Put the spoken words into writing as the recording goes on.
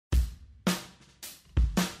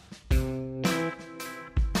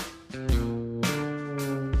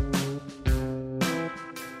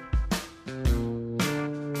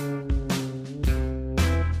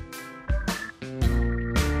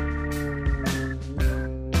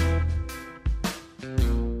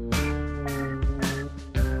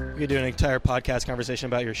could do an entire podcast conversation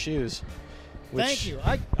about your shoes. Thank you.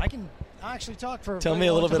 I can actually talk for. Tell me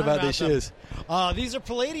a little bit about these shoes. These are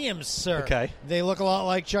Palladiums, sir. Okay. They look a lot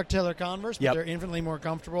like Chuck Taylor Converse, but Yep. they're infinitely more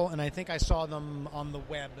comfortable. And I think I saw them on the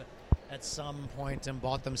web at some point and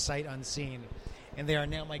bought them sight unseen. And they are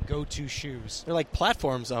now my go-to shoes. They're like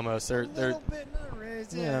platforms almost. A little bit, not really.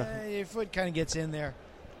 Yeah. Your foot kind of gets in there.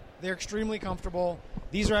 They're extremely comfortable.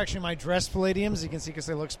 These are actually my dress Palladiums, you can see, because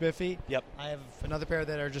they look spiffy. Yep. I have another pair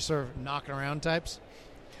that are just sort of knocking around types.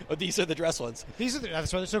 Oh, these are the dress ones.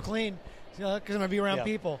 That's why they're so clean. Because I'm going to be around Yeah.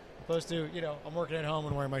 people, opposed to, I'm working at home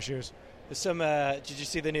and wearing my shoes. There's some. Did you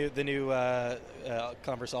see the new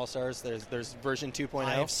Converse All Stars? There's version 2.0.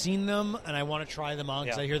 I have seen them, and I want to try them on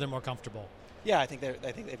because Yeah. I hear they're more comfortable. Yeah, I think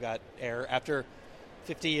they've got air after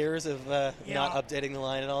 50 years of not updating the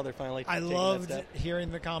line at all. They're finally. I taking that loved step.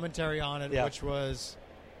 hearing the commentary on it, Yeah. which was,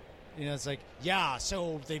 it's like,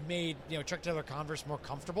 so they've made Chuck Taylor Converse more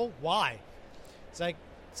comfortable. Why? It's like,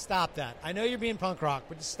 stop that. I know you're being punk rock,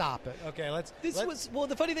 but just stop it. Okay, let's.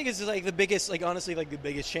 The funny thing is like the biggest, like honestly, like the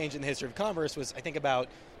biggest change in the history of Converse was, I think, about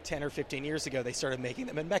 10 or 15 years ago. They started making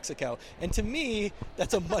them in Mexico, and to me,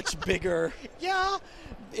 that's a much bigger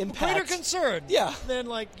impact. Greater concern. Yeah. Then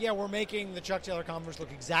we're making the Chuck Taylor Converse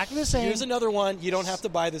look exactly the same. Here's another one. You don't have to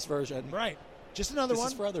buy this version. Right. Just another one.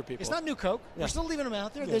 This is for other people. It's not New Coke. Yeah. We're still leaving them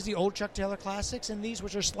out there. Yeah. There's the old Chuck Taylor classics and these,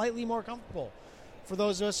 which are slightly more comfortable. For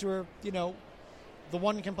those of us who are, the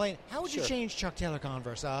one complaint, how would you Sure. change Chuck Taylor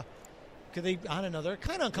Converse? Could they, I don't know, they're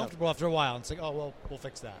kind of uncomfortable after a while. It's like, oh, well, we'll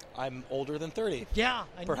fix that. I'm older than 30. Yeah.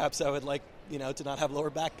 Perhaps I would like, to not have lower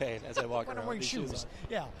back pain as I walk when around I'm wearing with these shoes. on.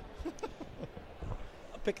 Yeah.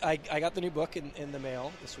 I got the new book in the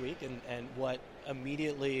mail this week, and what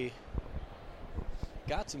immediately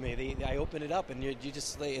got to me, I opened it up, and you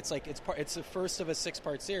just, it's the first of a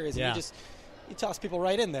 6-part series, Yeah. and you toss people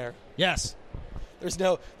right in there. Yes. There's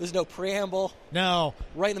no preamble. No.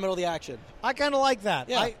 Right in the middle of the action. I kind of like that.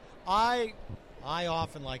 Yeah. I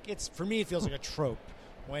often for me, it feels like a trope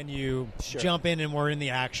when you Sure. jump in and we're in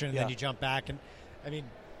the action and Yeah. then you jump back. And I mean,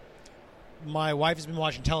 my wife has been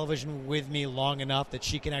watching television with me long enough that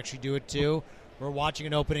she can actually do it too. We're watching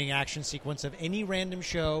an opening action sequence of any random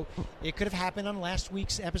show. It could have happened on last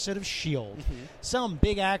week's episode of S.H.I.E.L.D. Mm-hmm. Some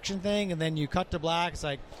big action thing, and then you cut to black. It's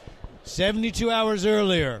like 72 hours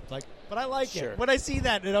earlier. Like, but I like Sure. it. When I see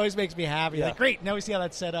that, it always makes me happy. Yeah. Like, great, now we see how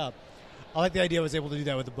that's set up. I like the idea I was able to do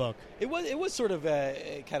that with the book. It was sort of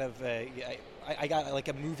I got like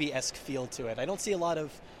a movie-esque feel to it. I don't see a lot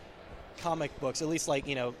of comic books, at least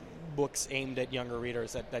books aimed at younger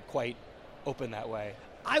readers that quite open that way.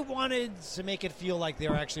 I wanted to make it feel like they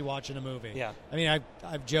were actually watching a movie. Yeah. I mean,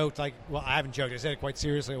 I've joked, I haven't joked. I said it quite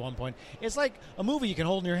seriously at one point. It's like a movie you can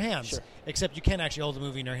hold in your hands, Sure. except you can't actually hold the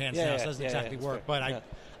movie in your hands now. So it doesn't exactly it's work. fair. But Yeah.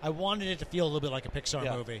 I wanted it to feel a little bit like a Pixar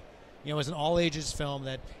Yeah. movie. It was an all-ages film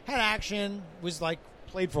that had action, was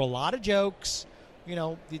played for a lot of jokes.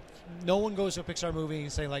 No one goes to a Pixar movie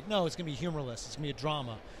and say no, it's going to be humorless. It's going to be a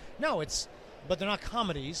drama. No, but they're not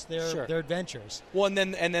comedies. They're adventures. Well, and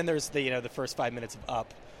then there's the first 5 minutes of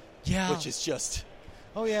Up, Yeah. which is just.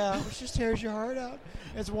 Oh yeah, which just tears your heart out.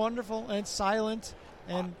 It's wonderful and it's silent.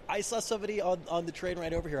 And I saw somebody on the train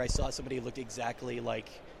right over here. I saw somebody who looked exactly like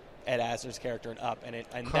Ed Asner's character in Up,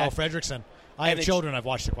 and Carl Fredricksen. I have children. I've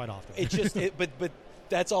watched it quite often. It just, but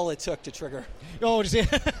that's all it took to trigger. Oh, just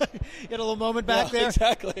get a little moment back there.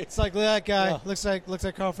 Exactly. It's like that guy Yeah. looks like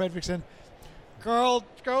Carl Fredricksen. Girl's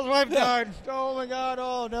wife died. Oh my God!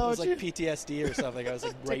 Oh no! It was like PTSD or something. I was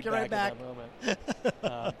like Take you right back. in that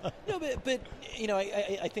moment. No, but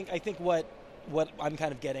I think what I'm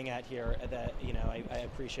kind of getting at here that I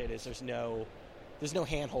appreciate is there's no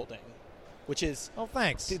hand holding, which is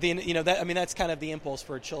thanks. That's kind of the impulse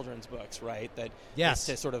for children's books, right? That yes,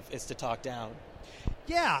 it's to talk down.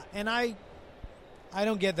 Yeah, and I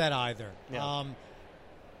don't get that either. Yeah.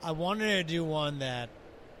 I wanted to do one that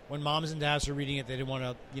when moms and dads are reading it, they didn't want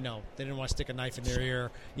to stick a knife in their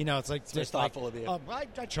ear. It's like it's just thoughtful of you.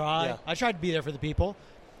 I try. Yeah. I try to be there for the people,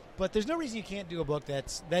 but there's no reason you can't do a book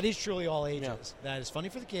that is truly all ages. Yeah. That is funny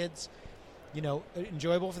for the kids,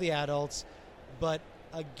 enjoyable for the adults. But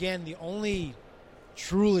again, the only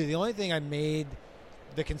thing I made,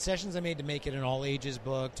 the concessions I made to make it an all ages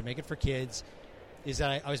book, to make it for kids, is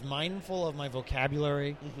that I was mindful of my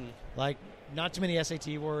vocabulary, like not too many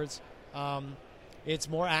SAT words. It's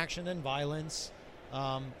more action than violence.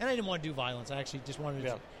 And I didn't want to do violence. I actually just wanted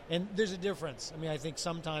to. And there's a difference. I mean, I think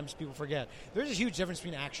sometimes people forget. There's a huge difference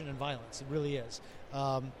between action and violence. It really is.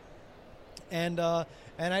 And I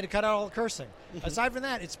had to cut out all the cursing. Aside from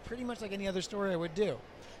that, it's pretty much like any other story I would do.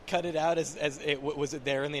 Cut it out was it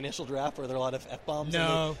there in the initial draft? Were there a lot of F-bombs?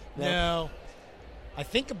 No. I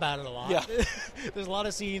think about it a lot. Yeah. There's a lot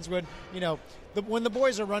of scenes when, when the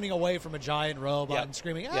boys are running away from a giant robot and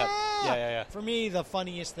screaming, ah! Yeah. For me, the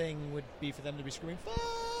funniest thing would be for them to be screaming,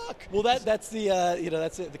 fuck! Well, that's the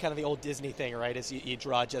that's the kind of the old Disney thing, right? Is you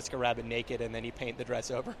draw Jessica Rabbit naked and then you paint the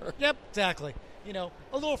dress over her. Yep, exactly. A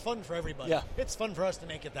little fun for everybody. Yeah. It's fun for us to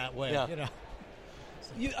make it that way. Yeah.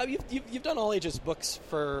 You've done all ages books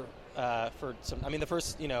for some. I mean, the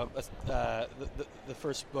first the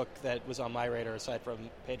first book that was on my radar, aside from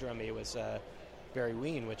Pedro and Me, was Barry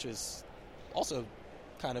Ween, which is also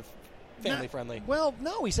kind of family friendly. Well,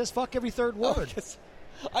 no, he says fuck every third word.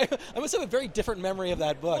 I must have a very different memory of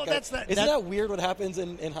that book. Well, Isn't that weird? What happens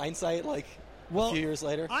in hindsight, a few years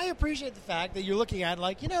later? I appreciate the fact that you're looking at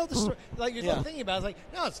the story, you're thinking about it. It's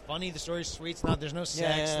like, no, it's funny. The story's sweet. It's not. There's no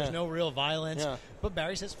sex. There's no real violence. Yeah. But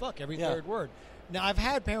Barry says fuck every third word. Now, I've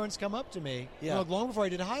had parents come up to me long before I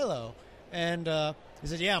did Hilo, and he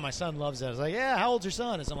said, "Yeah, my son loves it." I was like, "Yeah, how old's your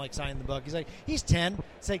son?" As I'm signing the book, he's like, "He's 10."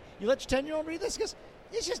 It's like, you let your 10-year-old read this? Because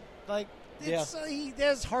it's just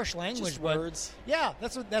there's harsh language, just words. Yeah,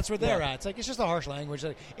 that's where they're at. It's like, it's just a harsh language.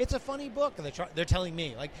 It's a funny book. They're telling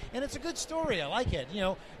me and it's a good story. I like it.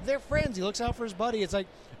 They're friends. He looks out for his buddy. It's like,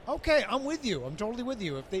 okay, I'm with you. I'm totally with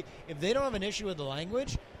you. If they don't have an issue with the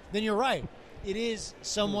language, then you're right. It is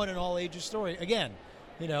somewhat an all ages story. Again,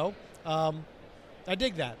 I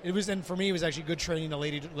dig that. And for me, it was actually good training to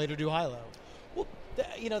later do Hilo. Well,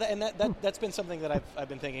 that's been something that I've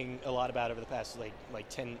been thinking a lot about over the past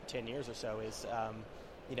 10 years or so. Is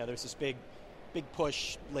there's this big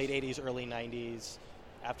push late '80s, early '90s,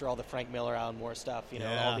 after all the Frank Miller, Alan Moore stuff.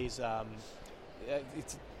 All these.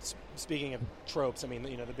 Speaking of tropes, I mean,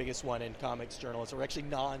 the biggest one in comics journalism, or actually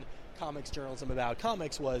non-comics journalism about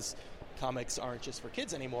comics, was comics aren't just for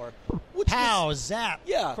kids anymore. Zap,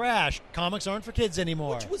 crash. Comics aren't for kids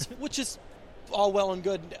anymore. Which is all well and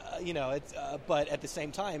good, but at the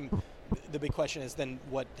same time, the big question is then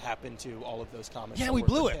what happened to all of those comics? Yeah, we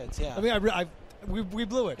blew it. Kids? Yeah. I mean, we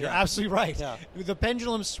blew it. You're absolutely right. Yeah. The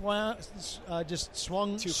pendulum just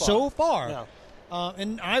swung too so far. Yeah.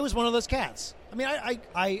 And I was one of those cats. I mean,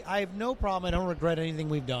 I have no problem. I don't regret anything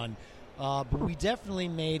we've done. But we definitely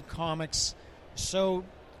made comics so...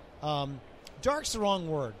 dark's the wrong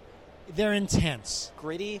word. They're intense.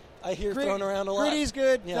 Gritty, I hear thrown around a lot. Gritty's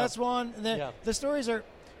good. Yeah. That's one. And the stories are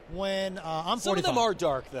when I'm 45. Some of them are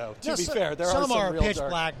dark, though. To be fair, there are some real pitch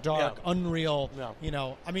black, dark, unreal.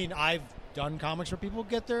 Yeah. I mean, I've done comics where people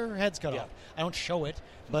get their heads cut off. I don't show it,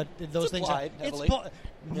 but those things implied, are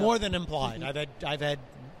more than implied. I've had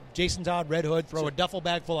Jason Todd, Red Hood, throw a duffel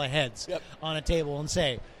bag full of heads on a table and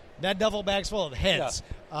say, that duffel bag's full of heads.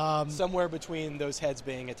 Yeah. Somewhere between those heads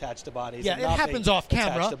being attached to bodies. Yeah, and it happens off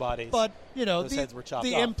camera. To bodies, but those heads were chopped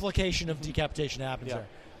the off. implication of decapitation happens there.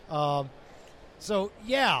 So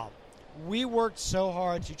we worked so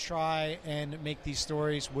hard to try and make these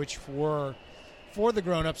stories, which for the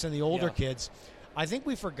grown-ups and the older kids, I think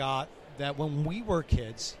we forgot that when we were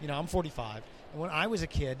kids. I'm 45, and when I was a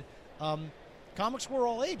kid. Comics were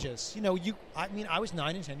all ages. I was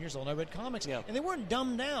 9 and 10 years old. I read comics, and they weren't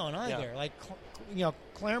dumbed down either. Like,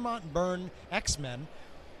 Claremont and Byrne X-Men,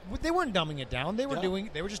 they weren't dumbing it down. They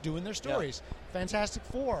were just doing their stories. Fantastic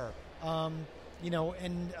Four, and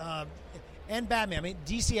Batman. I mean,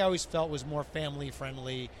 DC I always felt was more family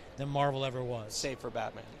friendly than Marvel ever was. Save for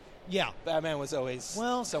Batman. Yeah, Batman was always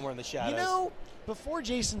somewhere in the shadows. Before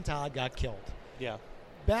Jason Todd got killed. Yeah.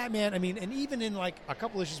 Batman, I mean, and even in a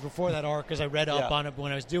couple issues before that arc, because I read up on it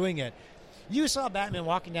when I was doing it, you saw Batman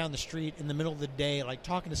walking down the street in the middle of the day,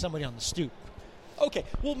 talking to somebody on the stoop. Okay,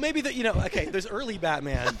 well, maybe there's early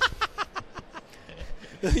Batman.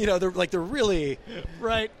 they're really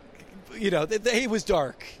right. He was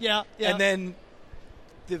dark. Yeah. And then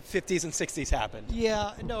the 50s and 60s happened.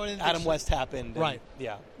 Yeah, no. Adam West happened. Right.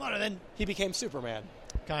 Yeah. Well, then he became Superman.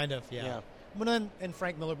 Kind of. Yeah. But then, and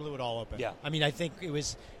Frank Miller blew it all open. Yeah. I mean, I think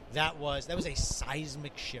that was a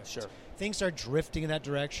seismic shift. Sure. Things started drifting in that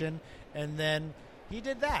direction, and then he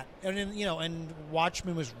did that. And then, and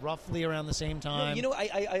Watchmen was roughly around the same time.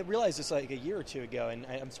 I realized this a year or two ago, and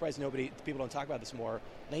I'm surprised people don't talk about this more.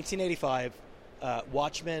 1985,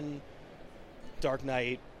 Watchmen, Dark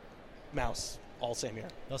Knight, Mouse, all same year.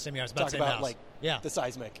 All same year. I was about to say about Mouse. the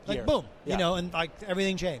seismic year. Boom. Yeah. And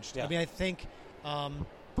everything changed. Yeah. I mean, I think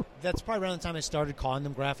that's probably around the time I started calling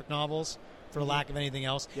them graphic novels, for lack of anything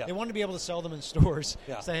else. Yeah. They wanted to be able to sell them in stores,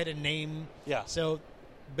 so I had a name. Yeah. So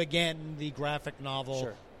began the graphic novel,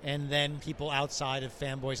 Sure. and then people outside of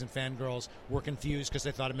fanboys and fangirls were confused because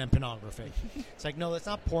they thought it meant pornography. It's like, no, that's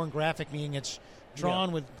not porn graphic, meaning it's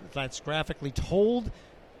drawn with, that's graphically told.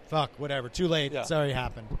 Fuck, whatever, too late. Yeah. It's already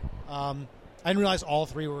happened. I didn't realize all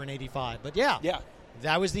three were in 85, but yeah.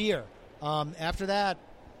 that was the year. After that,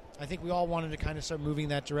 I think we all wanted to kind of start moving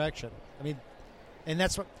that direction. I mean, and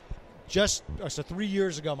that's what so 3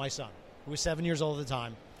 years ago, my son, who was 7 years old at the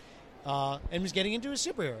time, and was getting into his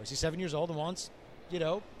superheroes. He's 7 years old and wants,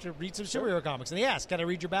 to read some superhero comics. And he asked, "Can I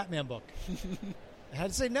read your Batman book?" I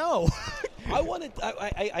had to say no.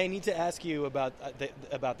 I need to ask you about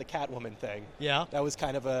the Catwoman thing. Yeah, that was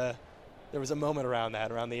kind of there was a moment around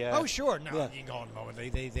the. Oh sure, no, yeah. you can call it a moment.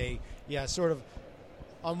 They sort of.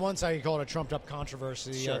 On one side, you call it a trumped-up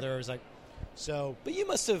controversy. The other is like, so. But you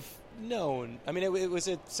must have known. I mean, it was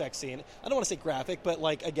a sex scene. I don't want to say graphic, but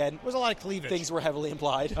like again, there was a lot of cleavage. Things were heavily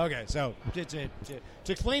implied. Okay, so to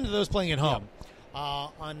explain to those playing at home,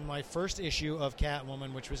 on my first issue of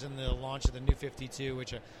Catwoman, which was in the launch of the New 52,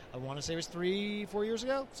 which I want to say was 3-4 years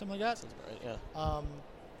ago, something like that. Sounds right,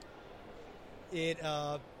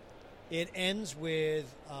 yeah. It ends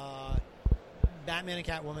with Batman and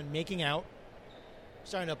Catwoman making out,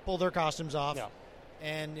 starting to pull their costumes off,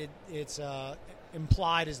 and it's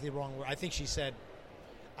implied is the wrong word. I think she said,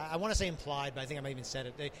 I want to say implied, but I think I might even said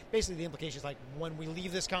it. Basically, the implication is like, when we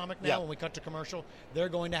leave this comic now, when we cut to commercial, they're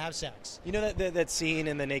going to have sex. You know that scene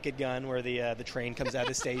in The Naked Gun where the train comes out of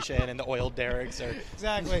the station and the oil derricks are...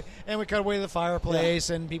 Exactly. And we cut away to the fireplace,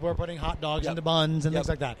 and people are putting hot dogs into buns and things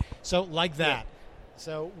like that. So, like that. Yeah.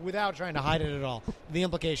 So, without trying to hide it at all, the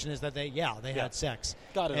implication is that they had sex.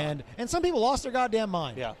 Got it. And some people lost their goddamn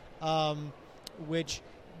mind. Yeah. Which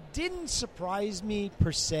didn't surprise me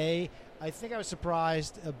per se. I think I was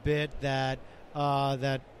surprised a bit that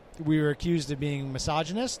we were accused of being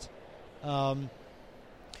misogynist,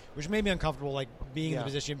 which made me uncomfortable, like being in the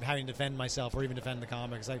position of having to defend myself or even defend the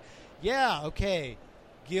comics. Like, okay,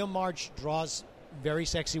 Guillaume March draws very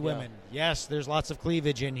sexy women. Yes, there's lots of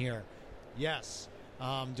cleavage in here. Yes.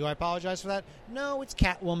 Do I apologize for that? No, it's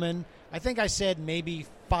Catwoman. I think I said maybe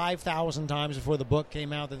 5,000 times before the book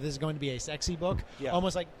came out that this is going to be a sexy book. Yeah.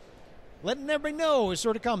 Almost like letting everybody know it's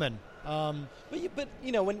sort of coming. But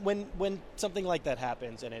when something like that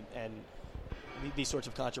happens and these sorts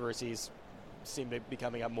of controversies seem to be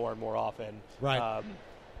coming up more and more often, right?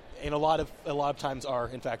 And a lot of times are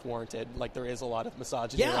in fact warranted. Like there is a lot of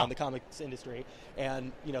misogyny around the comics industry,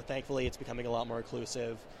 and thankfully it's becoming a lot more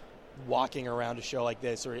inclusive. Walking around a show like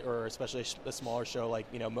this, or especially a smaller show like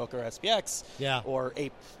Mocha or SPX, or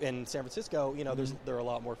Ape in San Francisco, there are a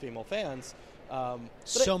lot more female fans.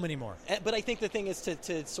 Many more. But I think the thing is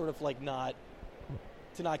to sort of like not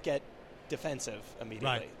get defensive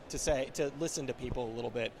immediately. Right. To listen to people a little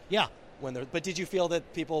bit. Yeah. But did you feel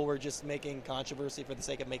that people were just making controversy for the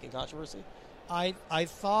sake of making controversy? I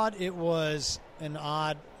thought it was an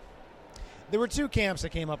odd. There were two camps that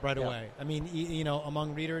came up right away. I mean,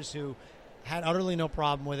 among readers who had utterly no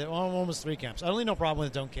problem with it. Well, almost three camps. Utterly no problem with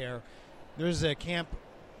it, don't care. There's a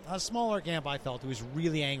smaller camp I felt who was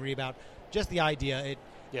really angry about just the idea.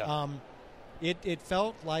 It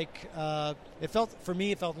felt like for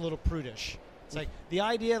me it felt a little prudish. It's like the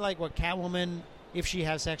idea, like what Catwoman, if she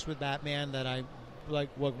has sex with Batman, that I like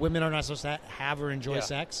what women are not supposed to have or enjoy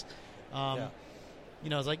sex.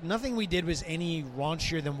 It's like nothing we did was any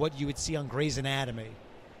raunchier than what you would see on Grey's Anatomy.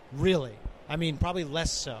 Really. I mean, probably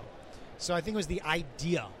less so. So I think it was the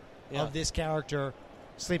idea of this character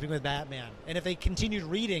sleeping with Batman. And if they continued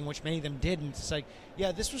reading, which many of them didn't, it's like,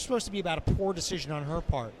 this was supposed to be about a poor decision on her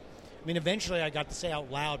part. I mean, eventually I got to say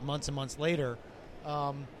out loud months and months later,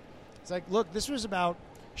 it's like, look, this was about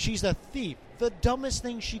she's a thief. The dumbest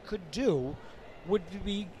thing she could do would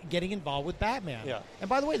be getting involved with Batman. Yeah. And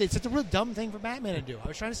by the way, it's a real dumb thing for Batman to do. I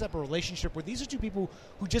was trying to set up a relationship where these are two people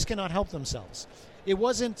who just cannot help themselves. It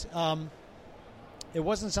wasn't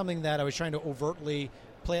something that I was trying to overtly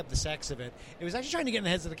play up the sex of it. It was actually trying to get in the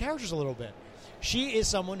heads of the characters a little bit. She is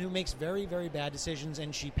someone who makes very, very bad decisions,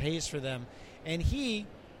 and she pays for them. And he,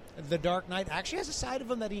 the Dark Knight, actually has a side of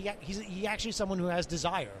him that he actually is someone who has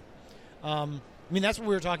desire. I mean, that's what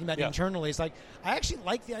we were talking about internally. It's like, I actually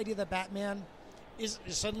like the idea that Batman is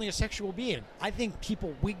suddenly a sexual being. I think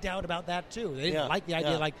people wigged out about that too. They didn't like the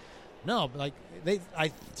idea, like, no, like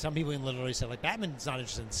some people literally said, like, Batman's not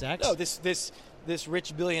interested in sex. No, this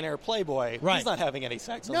rich billionaire playboy, he's not having any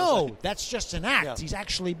sex. No, that's just an act. He's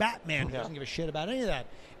actually Batman. He doesn't give a shit about any of that.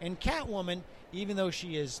 And Catwoman, even though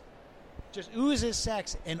she is just oozes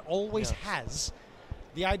sex and always has,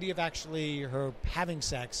 the idea of actually her having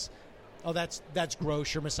sex, that's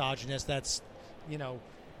gross. You're misogynist. That's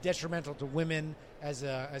detrimental to women as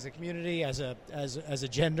a community, as a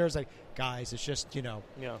gender. It's like, guys, it's just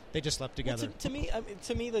they just slept together. Well,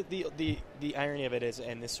 to me, the irony of it is,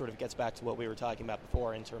 and this sort of gets back to what we were talking about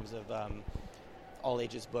before in terms of all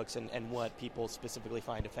ages books and what people specifically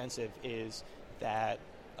find offensive, is that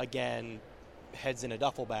again, heads in a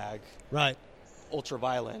duffel bag, Right. ultra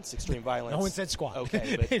violence, extreme violence. No one said squat.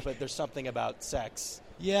 Okay, but there's something about sex.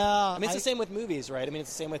 Yeah. I mean, it's the same with movies, right? I mean, it's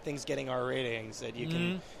the same with things getting R ratings, that you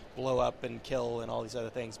can blow up and kill and all these other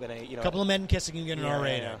things. But a couple of men kissing and getting an R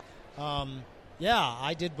rating. Yeah,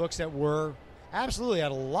 I did books that were absolutely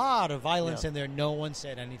had a lot of violence in there. No one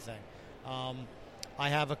said anything. I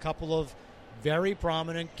have a couple of very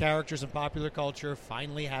prominent characters in popular culture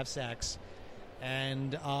finally have sex,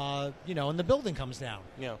 and and the building comes down.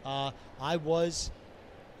 Yeah. I was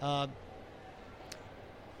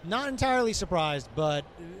not entirely surprised, but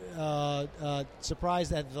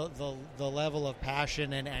surprised at the level of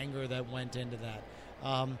passion and anger that went into that.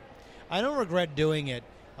 I don't regret doing it.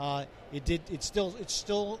 It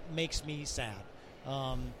still makes me sad.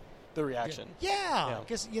 The reaction. Yeah,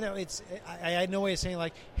 because it's I had no way of saying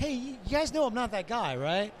like, hey, you guys know I'm not that guy,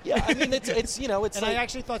 right? Yeah, I mean it's And like, I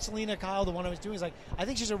actually thought Selena Kyle, the one I was doing, is like, I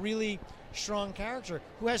think she's a really strong character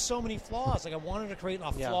who has so many flaws. Like I wanted to create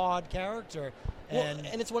a flawed character.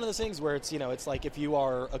 And it's one of those things where it's like if you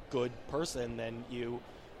are a good person, then you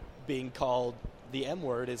being called the M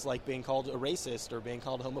word is like being called a racist or being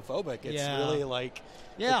called homophobic. It's really like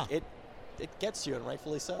it gets you, and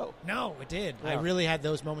rightfully so. No, it did. Yeah. I really had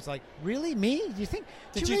those moments like, really, me? Do you think?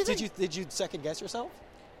 Did you second guess yourself?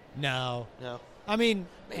 No. No. I mean,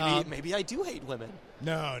 maybe I do hate women.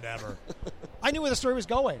 No, never. I knew where the story was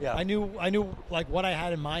going. Yeah. I knew like what I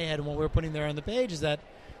had in my head and what we were putting there on the page is that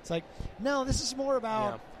it's like, no, this is more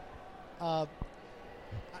about. I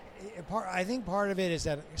think part of it is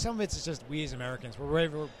that some of it's just we as Americans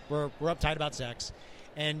we're uptight about sex,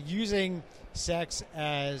 and using sex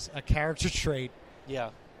as a character trait. Yeah.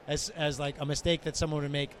 As like a mistake that someone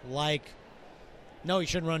would make, like, no, you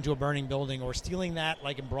shouldn't run into a burning building, or stealing that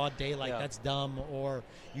like in broad daylight. That's dumb. Or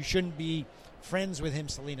you shouldn't be friends with him,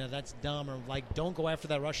 Selena. That's dumb. Or like, don't go after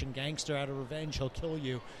that Russian gangster out of revenge. He'll kill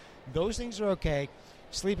you. Those things are okay.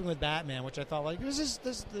 Sleeping with Batman, which I thought like this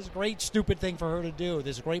is great stupid thing for her to do.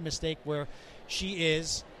 There's a great mistake where she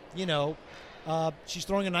is, she's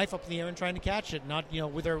throwing a knife up in the air and trying to catch it, not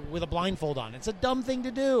with a blindfold on. It's a dumb thing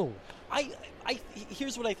to do.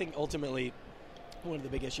 Here's what I think ultimately one of the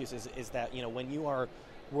big issues is that when you are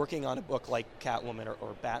working on a book like Catwoman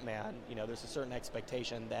or Batman, there's a certain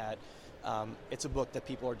expectation that it's a book that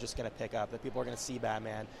people are just going to pick up, that people are going to see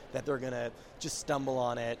Batman, that they're going to just stumble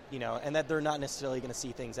on it, and that they're not necessarily going to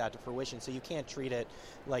see things out to fruition. So you can't treat it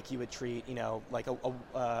like you would treat, like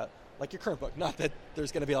like your current book. Not that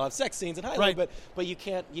there's going to be a lot of sex scenes in Highlander, right. but you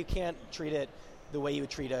can't treat it the way you would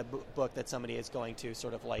treat a book that somebody is going to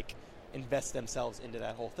sort of like invest themselves into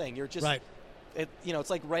that whole thing. You're just, right. It's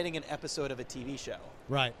like writing an episode of a TV show.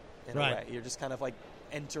 Right. In a way. You're just kind of like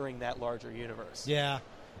entering that larger universe. Yeah.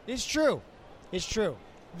 It's true.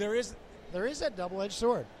 There is that double-edged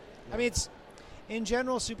sword. I mean, it's in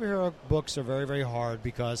general, superhero books are very, very hard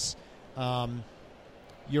because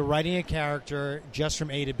you're writing a character just from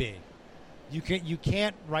A to B. You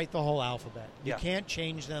can't write the whole alphabet. You can't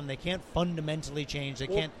change them. They can't fundamentally change. They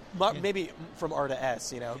can't. Maybe from R to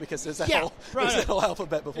S, because there's that whole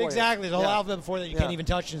alphabet before. Exactly, the whole alphabet before that you can't even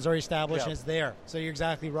touch, and it's already established and it's there. So you're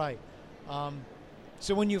exactly right.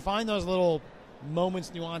 So when you find those little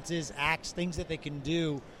moments, nuances, acts, things that they can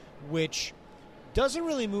do, which doesn't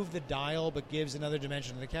really move the dial but gives another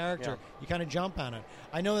dimension to the character, you kind of jump on it.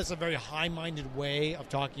 I know that's a very high-minded way of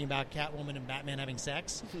talking about Catwoman and Batman having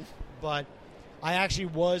sex, but I actually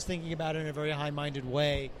was thinking about it in a very high-minded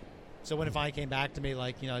way. So when I came back to me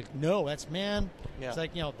like, no, that's man. Yeah. It's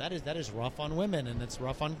like, that is rough on women, and it's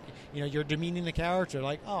rough on, you're demeaning the character.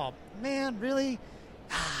 Like, oh man, really?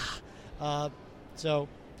 So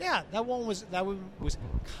yeah, that one was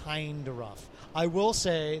kind of rough. I will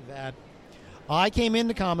say that I came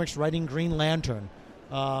into comics writing Green Lantern,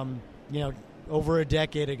 over a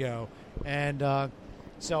decade ago, and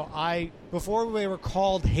so before we were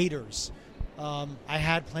called haters, I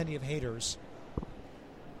had plenty of haters.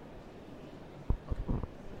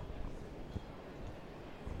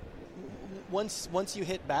 Once you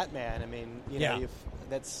hit Batman, I mean,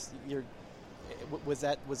 was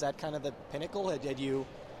that kind of the pinnacle? Had you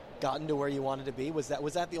gotten to where you wanted to be? Was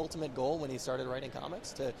that the ultimate goal when you started writing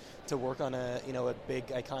comics, to work on a big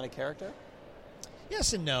iconic character?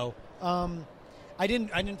 Yes and no. I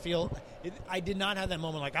didn't feel I did not have that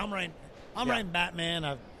moment like I'm writing Batman.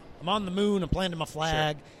 I'm on the moon. I'm planting my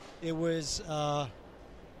flag. Sure.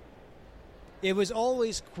 It was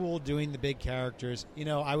always cool doing the big characters.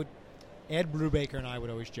 Ed Brubaker and I would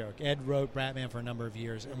always joke. Ed wrote Batman for a number of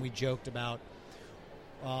years, and we joked about.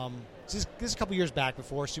 This is a couple years back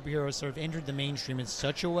before superheroes sort of entered the mainstream in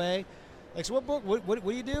such a way. Like, so what book? What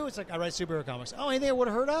do you do? It's like, I write superhero comics. Oh, anything I would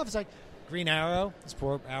have heard of? It's like Green Arrow. This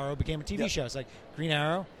poor Arrow became a TV show. It's like Green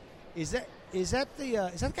Arrow. Is that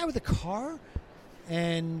the guy with the car?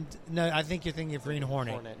 And no, I think you're thinking of Green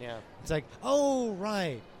Hornet. Yeah. It's like, oh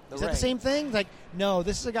right. Is that Ray. the same thing? Like, no,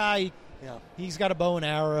 this is a guy. Yeah. He's got a bow and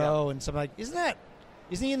arrow and something like. Isn't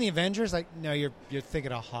he in the Avengers? Like, no, you're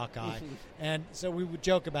thinking of Hawkeye. And so we would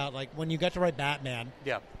joke about like when you got to write Batman.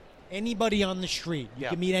 Yeah. Anybody on the street, you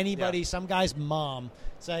can meet anybody. Yeah. Some guy's mom.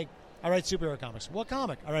 It's like, I write superhero comics. What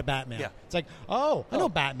comic? I write Batman. Yeah. It's like, I know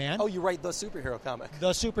Batman. Oh, you write the superhero comic. The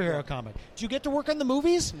superhero comic. Do you get to work on the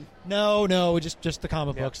movies? No, just the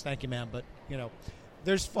comic books. Thank you, ma'am. But,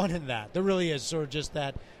 there's fun in that. There really is. Sort of just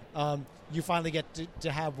that you finally get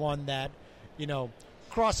to have one that,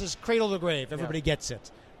 crosses cradle to grave. Everybody gets it.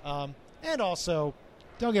 And also,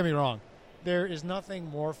 don't get me wrong, there is nothing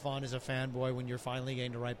more fun as a fanboy when you're finally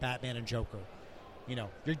getting to write Batman and Joker. You're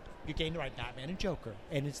getting to write Batman and Joker,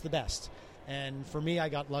 and it's the best. And for me, I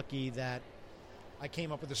got lucky that I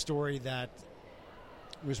came up with a story that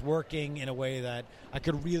was working in a way that I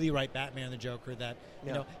could really write Batman and the Joker that,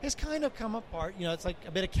 has kind of come apart. It's like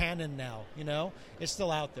a bit of canon now, It's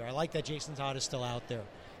still out there. I like that Jason Todd is still out there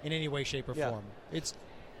in any way, shape, or form. It's...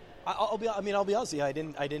 I'll be honest with you.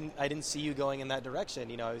 I didn't see you going in that direction.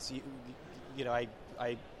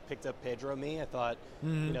 I picked up Pedro Me. I thought,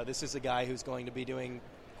 this is a guy who's going to be doing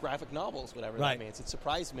graphic novels, whatever that means. It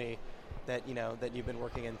surprised me that that you've been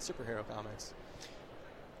working in superhero comics.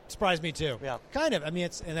 Surprised me too. Yeah, kind of. I mean,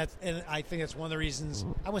 and I think it's one of the reasons.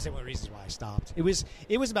 I wouldn't say one of the reasons why I stopped. It was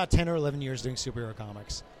about 10 or 11 years doing superhero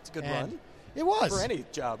comics. It's a good run. It was for any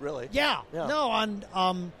job, really. Yeah. No,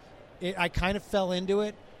 I kind of fell into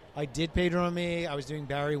it. I did Pedro Me. I was doing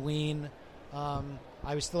Barry Ween.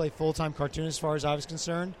 I was still a full-time cartoonist as far as I was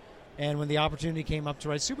concerned. And when the opportunity came up to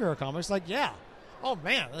write superhero comics, oh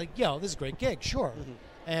man, this is a great gig, sure. Mm-hmm.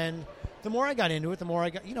 And the more I got into it, the more I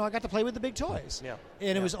got, I got to play with the big toys. Yeah.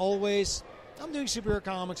 And it was always, I'm doing superhero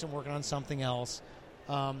comics and working on something else.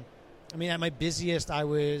 At my busiest, I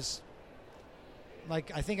was, I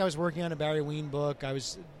think I was working on a Barry Ween book. I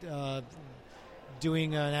was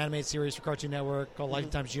doing an animated series for Cartoon Network called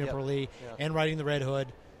Lifetime's Juniper Lee and writing The Red Hood,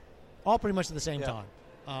 all pretty much at the same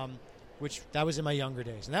time, which that was in my younger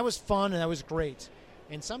days. And that was fun and that was great.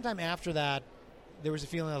 And sometime after that, there was a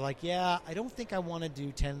feeling of I don't think I want to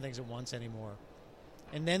do 10 things at once anymore.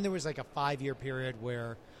 And then there was a 5-year period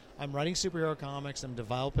where I'm writing superhero comics, I'm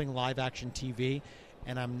developing live-action TV,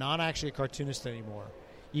 and I'm not actually a cartoonist anymore.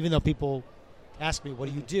 Even though people ask me, what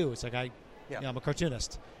do you do? It's I'm a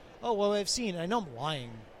cartoonist. Oh, well, I've seen, I know I'm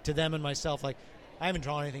lying to them and myself, I haven't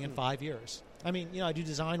drawn anything in 5 years. I do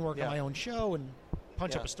design work on my own show and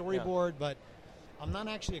punch up a storyboard, but I'm not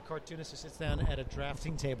actually a cartoonist who sits down at a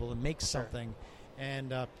drafting table and makes something.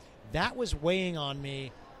 And that was weighing on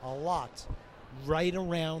me a lot right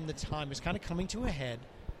around the time. It was kind of coming to a head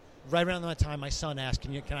right around that time my son asked,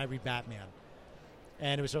 can I read Batman?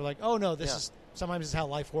 And it was sort of oh, no, sometimes this is how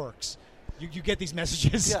life works. You get these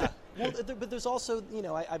messages. Yeah. Well, but there's also,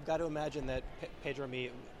 I've got to imagine that Pedro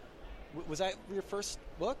Me, was that your first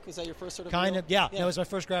book? Was that your first sort of kind of, yeah. That was my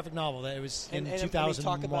first graphic novel. It was in 2001. And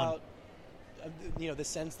talk about, the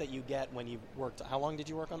sense that you get when you worked. How long did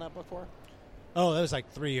you work on that book for? Oh, that was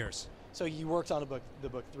 3 years. So you worked on the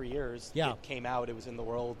book 3 years. Yeah. It came out. It was in the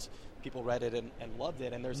world. People read it and loved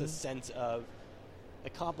it. And there's a sense of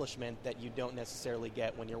accomplishment that you don't necessarily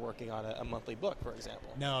get when you're working on a monthly book, for example.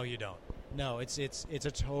 No, you don't. No, it's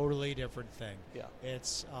a totally different thing. Yeah.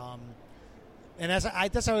 It's and that's how I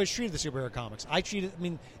always treated the superhero comics.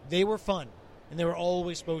 They were fun, and they were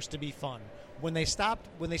always supposed to be fun. When they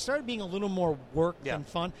started being a little more work than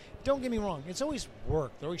fun, don't get me wrong, it's always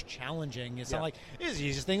work. They're always challenging. It's not it's the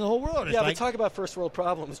easiest thing in the whole world. It's but talk about first world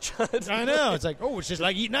problems, John. I know. It's it's just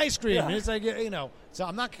like eating ice cream. And it's so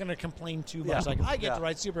I'm not going to complain too much. I get to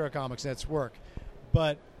write superhero comics, that's work.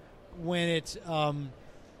 But when it's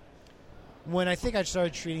when I think I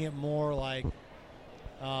started treating it more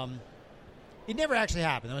it never actually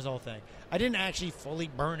happened. That was the whole thing. I didn't actually fully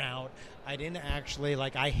burn out. I didn't actually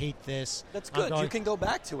I hate this. That's good. You can go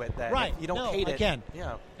back to it then. Right. You don't hate it. I can.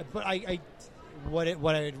 Yeah. But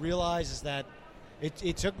what I realized is that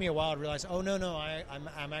it took me a while to realize. Oh no,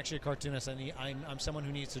 I'm actually a cartoonist. I'm someone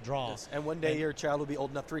who needs to draw. Yes. And one day your child will be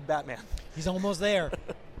old enough to read Batman. He's almost there.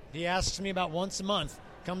 He asks me about once a month.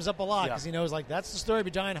 Comes up a lot because he knows that's the story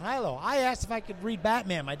behind Hilo. I asked if I could read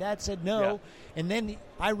Batman. My dad said no, and then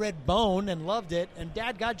I read Bone and loved it, and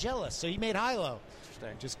Dad got jealous, so he made Hilo.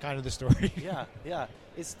 Interesting. Just kind of the story. Yeah.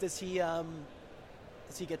 Does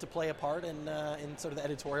he get to play a part in sort of the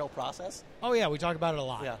editorial process? Oh yeah, we talk about it a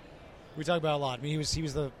lot. Yeah, we talk about it a lot.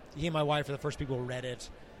 he and my wife are the first people who read it,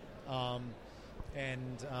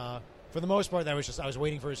 for the most part, that was just I was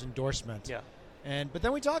waiting for his endorsement. Yeah. But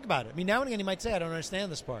then we talk about it. I mean, now and again, he might say, "I don't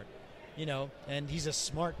understand this part," and he's a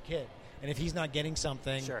smart kid. And if he's not getting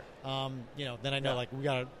something, sure. Then I know like we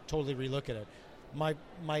got to totally relook at it.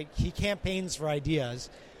 He campaigns for ideas,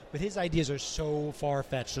 but his ideas are so far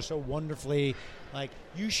fetched. They're so wonderfully like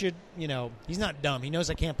you should. He's not dumb. He knows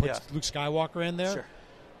I can't put Luke Skywalker in there, sure.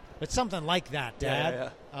 but something like that,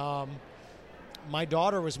 Dad. Yeah. My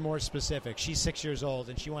daughter was more specific. She's 6 years old,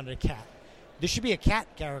 and she wanted a cat. There should be a cat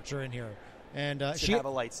character in here. And she have a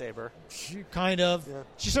lightsaber. She kind of. Yeah.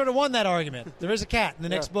 She sort of won that argument. There is a cat in the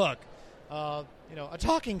next book. A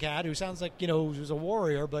talking cat who sounds like, who's a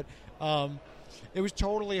warrior, but it was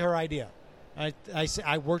totally her idea.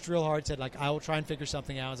 I worked real hard, said, like, I will try and figure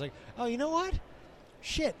something out. I was like, oh, you know what?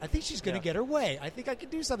 Shit, I think she's going to get her way. I think I could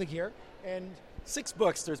do something here. And 6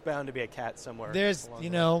 books, there's bound to be a cat somewhere. There's,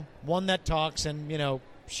 one that talks and,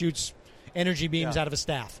 shoots energy beams out of a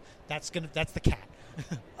staff. That's the cat.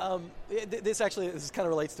 This kind of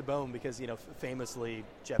relates to Bone because, famously,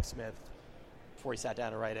 Jeff Smith, before he sat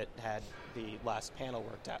down to write it, had the last panel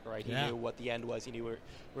worked out, right? He knew what the end was. He knew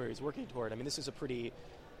where he was working toward. I mean, this is a pretty,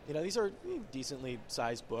 these are decently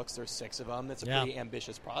sized books. There's 6 of them. That's a pretty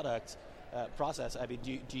ambitious process. I mean,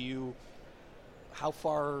 do you, how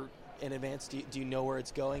far in advance do you know where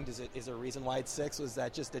it's going? Is there a reason why it's 6? Was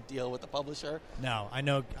that just a deal with the publisher? No, I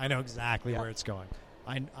know exactly where it's going.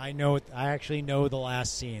 I know. I actually know the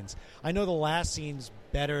last scenes. I know the last scenes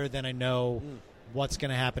better than I know what's going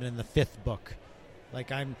to happen in the 5th book.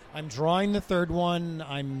 Like I'm drawing the 3rd one.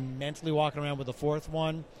 I'm mentally walking around with the 4th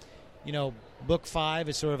one. Book 5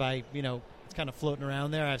 is sort of it's kind of floating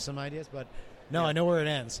around there. I have some ideas, but no, I know where it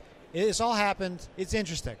ends. It's all happened. It's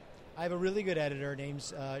interesting. I have a really good editor named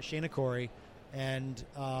Shana Corey, and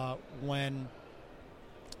when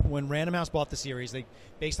Random House bought the series,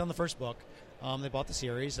 based on the first book, they bought the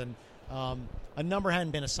series, and a number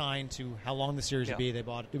hadn't been assigned to how long the series would be. They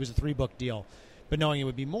bought it was a 3-book deal, but knowing it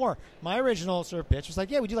would be more, my original sort of pitch was like,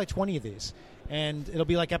 we do like 20 of these, and it'll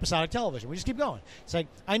be like episodic television. We just keep going. It's like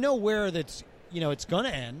I know where that's it's going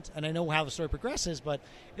to end, and I know how the story progresses, but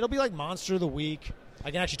it'll be like Monster of the Week. I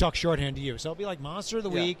can actually talk shorthand to you, so it'll be like Monster of the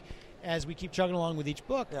Week as we keep chugging along with each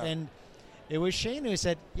book. And it was Shane who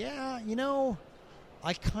said,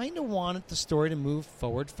 I kind of wanted the story to move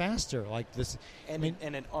forward faster, like this, and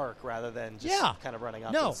an arc rather than just kind of running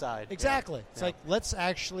off to the side. Exactly. It's like let's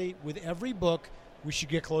actually, with every book, we should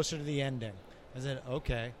get closer to the ending. I said,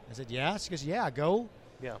 okay. I said, yeah. She goes, yeah. Go.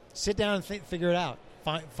 Yeah. Sit down and figure it out.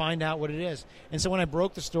 Find out what it is. And so when I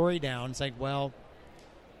broke the story down, it's like, well,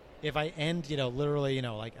 if I end, literally,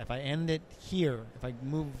 like if I end it here, if I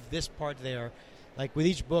move this part there, like with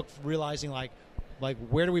each book, realizing like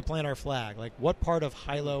where do we plant our flag? Like what part of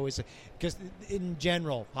Hilo is? Because in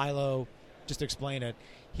general, Hilo, just to explain it,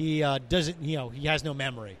 he doesn't, he has no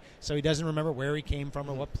memory, so he doesn't remember where he came from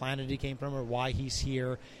or what planet he came from or why he's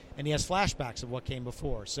here, and he has flashbacks of what came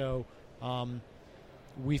before. So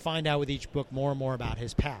we find out with each book more and more about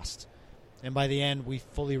his past, and by the end, we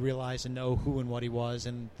fully realize and know who and what he was,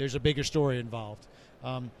 and there's a bigger story involved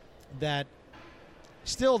that.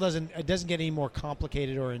 Still doesn't get any more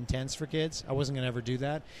complicated or intense for kids. I wasn't going to ever do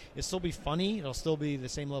that. It'll still be funny. It'll still be the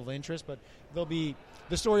same level of interest, but the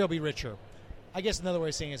story will be richer. I guess another way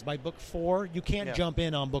of saying it is by book 4, you can't jump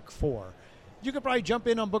in on book 4. You could probably jump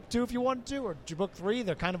in on book 2 if you wanted to, or book 3.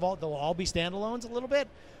 They'll all be standalones a little bit.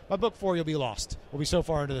 By book 4, you'll be lost. We'll be so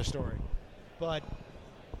far into the story. But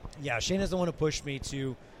yeah, Shane is the one who pushed me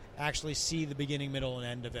to actually see the beginning, middle, and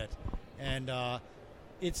end of it, and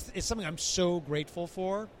It's something I'm so grateful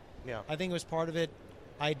for. Yeah, I think it was part of it.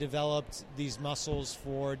 I developed these muscles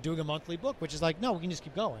for doing a monthly book, which is like, no, we can just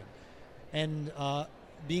keep going. And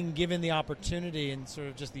being given the opportunity and sort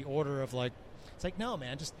of just the order of like, it's like, no,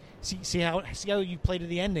 man, just see how you play to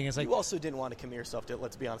the ending. It's like you also didn't want to commit yourself to,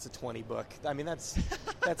 let's be honest, a 20 book. I mean, that's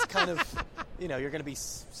kind of, you're going to be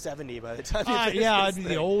 70 by the time. I'd be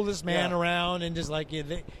the oldest man around, and just like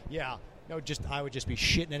I would just be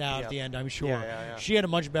shitting it out at the end, I'm sure. Yeah. She had a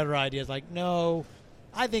much better idea. It's like, no,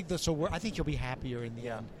 I think I think you'll be happier in the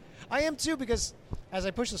end. I am too, because as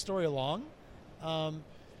I push the story along,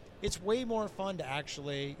 it's way more fun to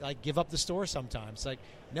actually like give up the story sometimes. Like,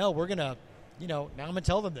 no, we're gonna, now I'm gonna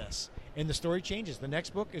tell them this, and the story changes. The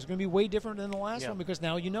next book is gonna be way different than the last one, because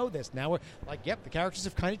now you know this. Now we're like, the characters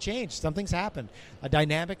have kind of changed. Something's happened. A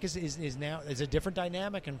dynamic is now a different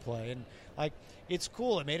dynamic in play, and like it's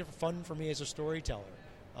cool. It made it fun for me as a storyteller,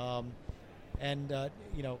 and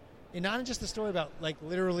not just the story about like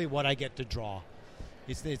literally what I get to draw.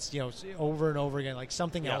 It's over and over again. Like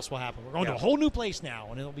something else will happen. We're going to a whole new place now,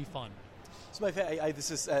 and it'll be fun. So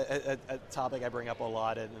this is a topic I bring up a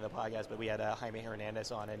lot in the podcast, but we had Jaime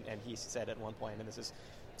Hernandez on, and he said at one point, and this is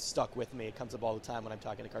stuck with me, it comes up all the time when I'm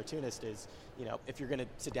talking to cartoonists, is, if you're going to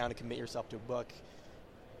sit down and commit yourself to a book,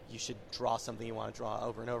 you should draw something you want to draw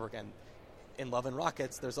over and over again. In Love and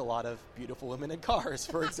Rockets, there's a lot of beautiful women in cars,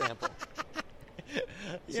 for example.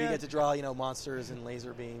 So you get to draw, monsters and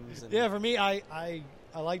laser beams. And for me, I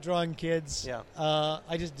like drawing kids. Yeah.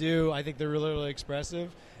 I just do. I think they're really, really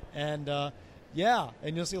expressive. And, and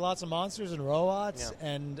you'll see lots of monsters and robots. Yeah.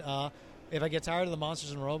 And if I get tired of the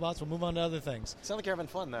monsters and robots, we'll move on to other things. Sounds like you're having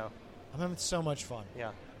fun, though. I'm having so much fun.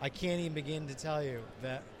 Yeah. I can't even begin to tell you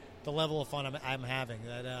that the level of fun I'm having.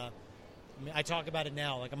 That I talk about it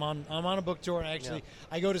now. Like I'm on a book tour, and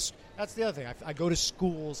I go to. That's the other thing. I go to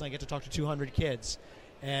schools and I get to talk to 200 kids,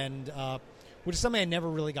 and which is something I never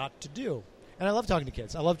really got to do. And I love talking to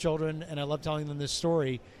kids. I love children, and I love telling them this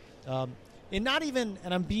story. And not even,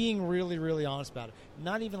 and I'm being really, really honest about it.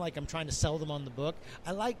 Not even like I'm trying to sell them on the book.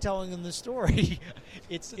 I like telling them the story.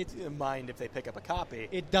 It's mind if they pick up a copy.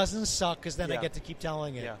 It doesn't suck because then I Yeah. get to keep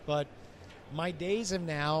telling it. Yeah. But my days of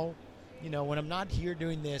now, when I'm not here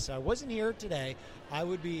doing this, I wasn't here today. I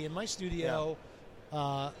would be in my studio,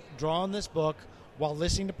 drawing this book while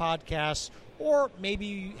listening to podcasts, or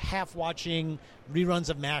maybe half watching reruns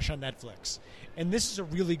of MASH on Netflix. And this is a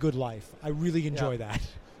really good life. I really enjoy that.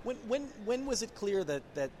 When was it clear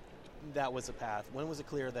that was a path? When was it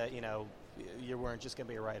clear that you weren't just going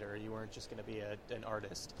to be a writer, you weren't just going to be an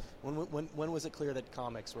artist? When was it clear that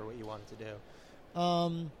comics were what you wanted to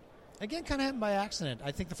do? Again, kind of happened by accident.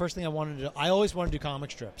 I think the first thing I always wanted to do comic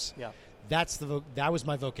strips. Yeah. That was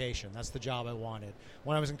my vocation. That's the job I wanted.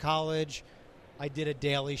 When I was in college, I did a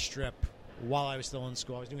daily strip while I was still in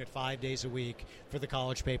school. I was doing it 5 days a week for the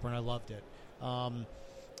college paper, and I loved it.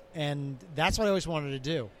 And that's what I always wanted to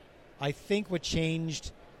do. I think what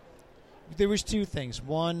changed, there was two things.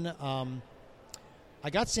 One, I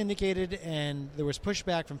got syndicated, and there was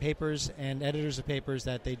pushback from papers and editors of papers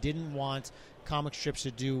that they didn't want comic strips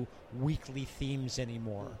to do weekly themes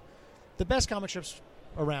anymore. The best comic strips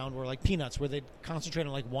around were like Peanuts, where they'd concentrate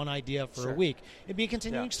on like one idea for a week. It'd be a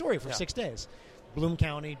continuing story for 6 days. Bloom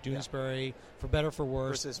County, Doonesbury, For Better, For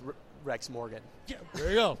Worse. Versus Rex Morgan. Yeah, there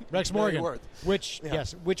you go. Rex Morgan. Worth. Which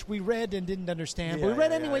we read and didn't understand, but we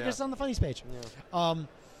read anyway because it's on the funnies page. Yeah.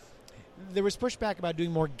 There was pushback about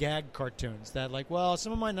doing more gag cartoons that, like, well,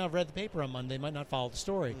 someone might not have read the paper on Monday, might not follow the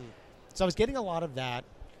story. So I was getting a lot of that,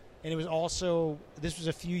 and it was also, this was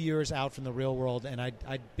a few years out from the real world, and I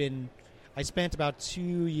spent about 2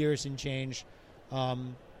 years and change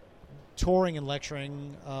touring and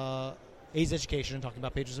lecturing AIDS education and talking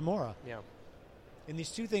about Pedro Zamora. Yeah. And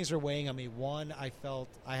these two things are weighing on me. One, I felt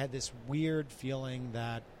I had this weird feeling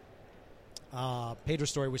that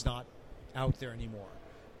Pedro's story was not out there anymore.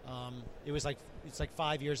 It's like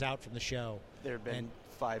 5 years out from the show. There had been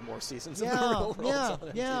 5 more seasons in the real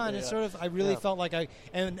world. And it's sort of, I really felt like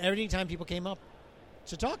and every time people came up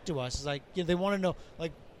to talk to us, it's like, they want to know,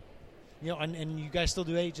 like, and you guys still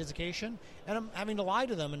do AIDS education? And I'm having to lie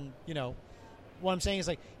to them, and, what I'm saying is,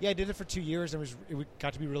 like, I did it for 2 years, and it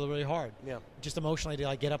got to be really, really hard. Yeah. Just emotionally to,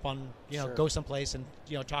 like, get up on, go someplace and,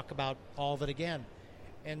 talk about all of it again.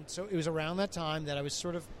 And so it was around that time that I was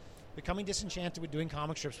sort of becoming disenchanted with doing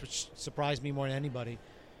comic strips, which surprised me more than anybody.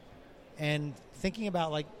 And thinking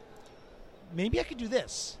about, like, maybe I could do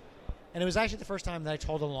this. And it was actually the first time that I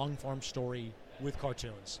told a long-form story with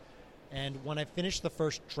cartoons. And when I finished the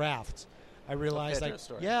first draft, I realized, like,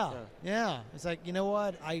 story. It's like, you know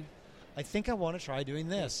what? I think I want to try doing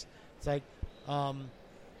this. It's like,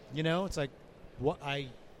 it's like, what, I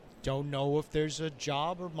don't know if there's a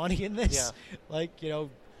job or money in this. Yeah. Like,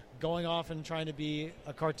 going off and trying to be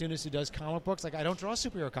a cartoonist who does comic books. Like, I don't draw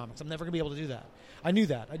superhero comics. I'm never going to be able to do that. I knew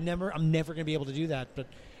that. I'm never going to be able to do that. But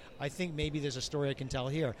I think maybe there's a story I can tell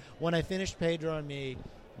here. When I finished Pedro and Me,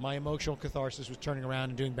 my emotional catharsis was turning around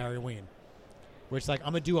and doing Barry Ween. Where it's like,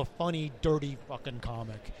 I'm going to do a funny, dirty fucking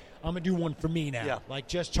comic. I'm going to do one for me now. Yeah. Like,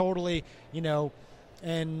 just totally,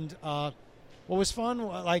 And what was fun,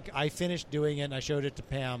 like, I finished doing it and I showed it to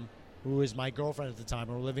Pam, who was my girlfriend at the time,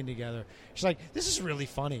 and we're living together. She's like, this is really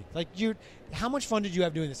funny. Like, how much fun did you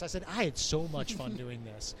have doing this? I said, I had so much fun doing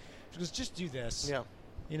this. She goes, just do this. Yeah.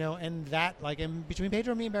 And that, like, and between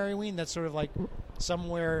Pedro, Me, and Barry Ween, that's sort of like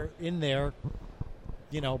somewhere in there,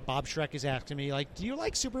 Bob Schreck is asking me, like, do you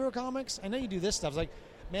like superhero comics? I know you do this stuff. It's like,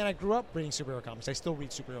 man, I grew up reading superhero comics. I still read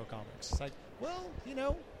superhero comics. It's like, well,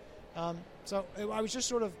 so I was just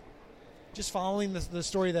sort of just following the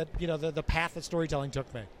story that, the path that storytelling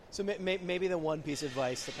took me. So maybe the one piece of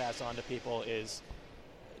advice to pass on to people is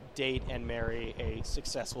date and marry a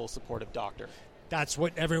successful, supportive doctor. that's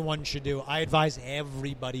what everyone should do. I advise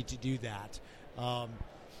everybody to do that. I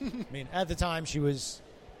mean, at the time she was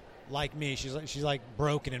like me. She's like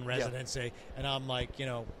broken in residency, and I'm like,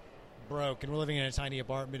 broke, and we're living in a tiny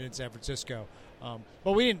apartment in San Francisco.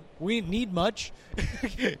 But we didn't need much,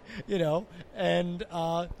 And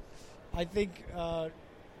I think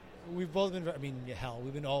we've both been.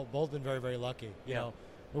 Both been very, very lucky. You know,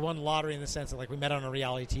 we won the lottery in the sense that we met on a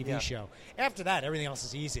reality TV show. After that, everything else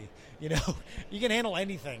is easy. You can handle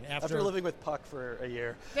anything after living with Puck for a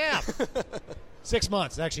year. Yeah. 6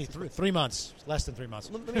 months, actually 3 months, less than 3 months.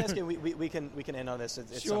 Let me ask you. We can end on this.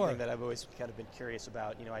 It's sure. Something that I've always kind of been curious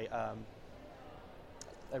about.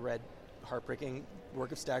 I read Heartbreaking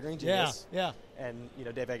Work of Staggering Genius. Yeah. And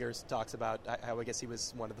Dave Eggers talks about how I guess he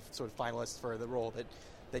was one of the sort of finalists for the role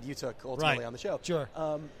that you took ultimately on the show. Sure.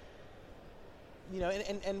 And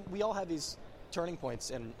we all have these turning points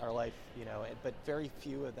in our life, but very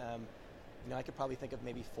few of them. I could probably think of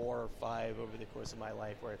maybe 4 or 5 over the course of my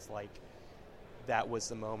life where it's like that was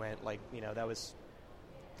the moment. That was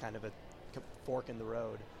kind of a fork in the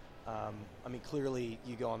road. Clearly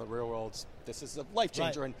you go on The Real World. This is a life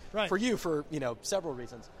changer, and for you, for several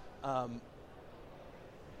reasons.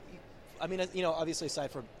 Obviously,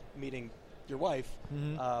 aside from meeting your wife,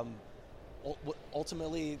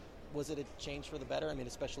 ultimately, was it a change for the better?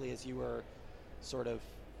 Especially as you were sort of,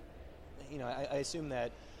 I assume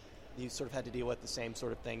that you sort of had to deal with the same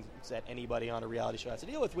sort of things that anybody on a reality show has to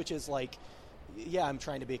deal with, which is I'm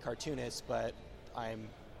trying to be a cartoonist, but I'm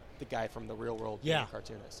the guy from the real world being a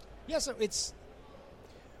cartoonist. Yeah, so it's,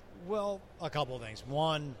 a couple of things.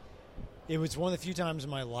 One, it was one of the few times in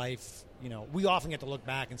my life, we often get to look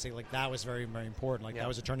back and say, that was very, very important. That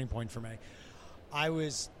was a turning point for me. I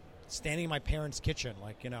was standing in my parents' kitchen,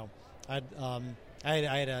 I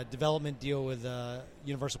had a development deal with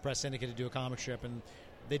Universal Press Syndicate to do a comic strip, and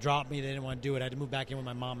they dropped me. They didn't want to do it. I had to move back in with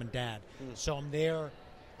my mom and dad. So I'm there,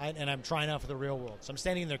 and I'm trying out for The Real World. So I'm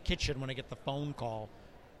standing in their kitchen when I get the phone call,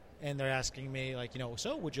 and they're asking me,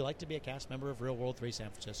 so would you like to be a cast member of Real World 3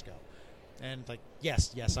 San Francisco? And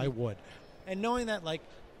yes, I would. And knowing that,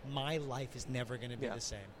 my life is never going to be the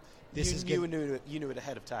same. You knew it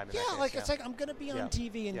ahead of time. It's I'm going to be on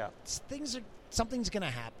TV, and something's going to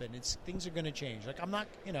happen. Things are going to change. I'm not,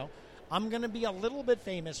 I'm going to be a little bit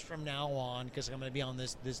famous from now on because I'm going to be on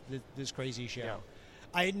this crazy show. Yeah.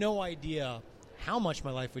 I had no idea how much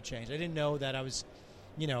my life would change. I didn't know that I was,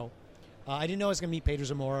 I didn't know I was going to meet Pedro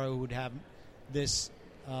Zamora, who would have this,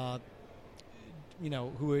 who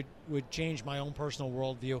would change my own personal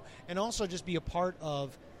worldview, and also just be a part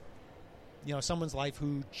of, someone's life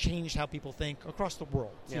who changed how people think across the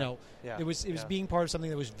world. It was being part of something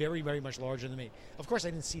that was very, very much larger than me. Of course, I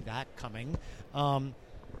didn't see that coming, and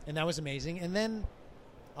that was amazing. And then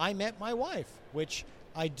I met my wife, which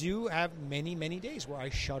I do have many, many days where I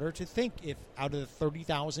shudder to think if out of the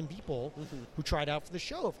 30,000 people who tried out for the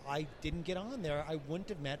show, if I didn't get on there, I wouldn't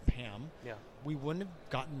have met Pam. Yeah. We wouldn't have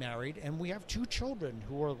gotten married, and we have 2 children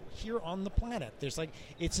who are here on the planet. There's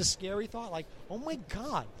it's a scary thought, oh my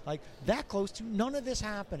God, that close to none of this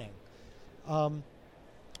happening. So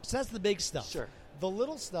that's the big stuff. Sure. The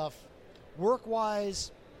little stuff,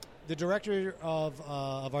 work-wise, the director of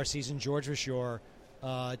our season, George Rashore,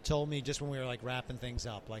 told me just when we were wrapping things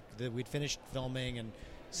up, we'd finished filming, and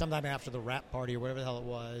sometime after the wrap party or whatever the hell it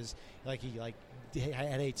was, he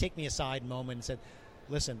had a take me aside moment and said,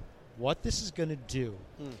 "Listen, what this is going to do,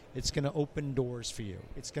 it's going to open doors for you.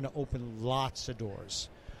 It's going to open lots of doors,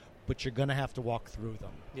 but you're going to have to walk through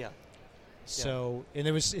them." Yeah. So, and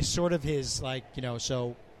it was sort of his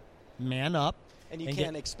so man up. And you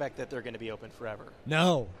can't expect that they're going to be open forever.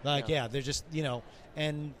 No, they're just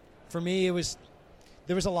and for me it was.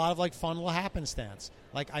 There was a lot of fun little happenstance.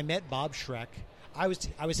 I met Bob Schreck. I was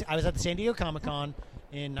at the San Diego Comic-Con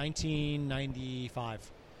in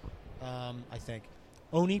 1995, I think.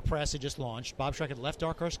 Oni Press had just launched. Bob Schreck had left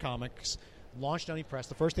Dark Horse Comics, launched Oni Press.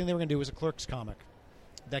 The first thing they were going to do was a Clerks comic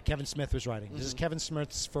that Kevin Smith was writing. This is Kevin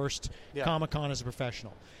Smith's first Comic-Con as a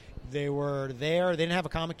professional. They were there. They didn't have a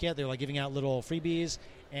comic yet. They were giving out little freebies,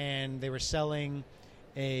 and they were selling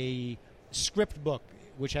a script book,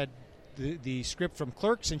 which had the script from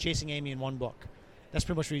Clerks and Chasing Amy in one book. That's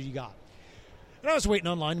pretty much what you got. And I was waiting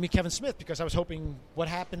online to meet Kevin Smith because I was hoping what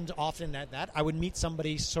happened often that I would meet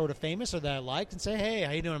somebody sort of famous or that I liked and say, "Hey,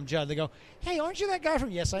 how you doing? I'm Judd." They go, "Hey, aren't you that guy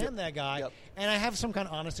from?" "Yes, I am that guy." Yep. And I have some kind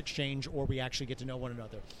of honest exchange, or we actually get to know one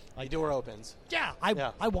another. The door opens. Yeah,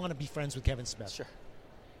 I want to be friends with Kevin Smith. Sure.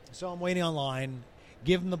 So I'm waiting online,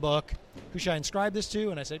 give him the book. "Who should I inscribe this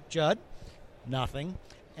to?" And I said, "Judd." Nothing.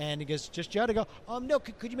 And he goes, just Judd? I go, no,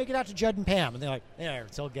 could you make it out to Judd and Pam? And they're like, yeah,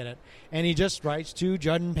 so I'll get it. And he just writes to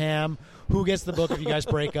Judd and Pam, who gets the book if you guys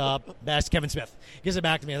break up? That's Kevin Smith. Gives it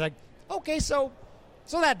back to me. I was like, okay, so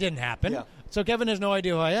that didn't happen. Yeah. So Kevin has no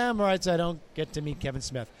idea who I am, right? So I don't get to meet Kevin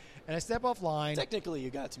Smith. And I step offline. Technically,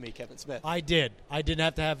 you got to meet Kevin Smith. I did. I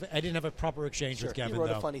didn't have a proper exchange with Kevin, you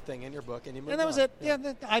wrote though. a funny thing in your book, and you moved And that was on. it. Yeah,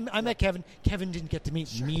 I met Kevin. Kevin didn't get to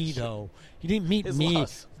meet me, though. He didn't meet His me.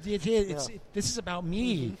 loss. This is about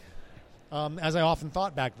me, as I often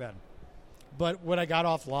thought back then. But when I got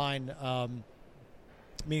offline,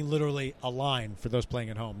 meaning literally a line for those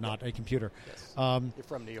playing at home, not a computer. Yes. You're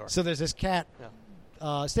from New York. So there's this cat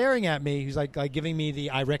staring at me. He's like giving me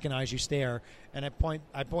the "I recognize you" stare, and I point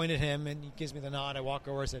at him, and he gives me the nod. I walk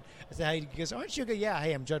over. I said, "Hey," he goes, "Aren't you?" I go, "Yeah,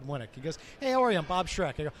 hey, I'm Judd Winnick." He goes, "Hey, how are you?" "I'm Bob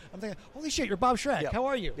Schreck." I'm thinking, "Holy shit, you're Bob Schreck! Yep. How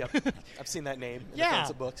are you?" Yep. I've seen that name in Yeah, tons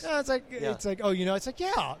of books. no, it's like oh, it's like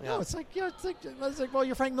yeah, no, it's like well,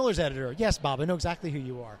 you're Frank Miller's editor. Yes, Bob, I know exactly who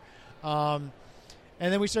you are. And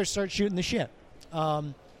then we start shooting the shit,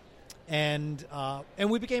 and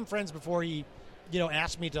we became friends before he,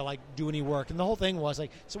 asked me to do any work. And the whole thing was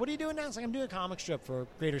like, so what are you doing now? It's like, I'm doing a comic strip for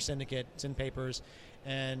Greater Syndicate. It's in papers,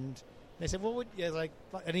 and they said, well,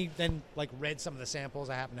 and he then read some of the samples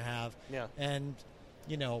I happen to have, and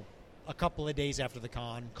a couple of days after the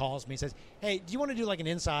con, calls me, says, hey, do you want to do an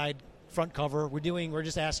inside front cover? We're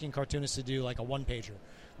just asking cartoonists to do a one pager.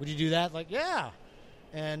 Would you do that? Yeah.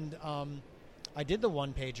 And I did the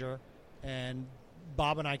one pager, and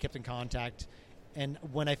Bob and I kept in contact. And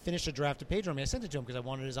when I finished a draft of Pedro, I sent it to him because I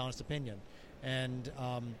wanted his honest opinion. And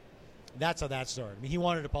that's how that started. He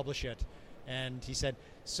wanted to publish it. And he said,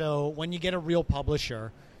 so when you get a real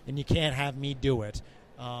publisher and you can't have me do it,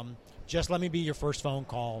 just let me be your first phone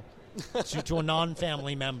call to a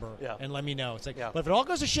non-family member and let me know. It's but if it all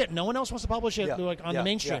goes to shit, no one else wants to publish it on the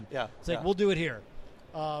mainstream. It's we'll do it here.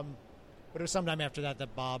 But it was sometime after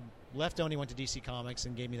that Bob left Oni, went to DC Comics,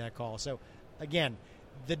 and gave me that call. So, again,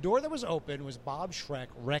 the door that was open was Bob Schreck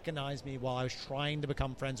recognized me while I was trying to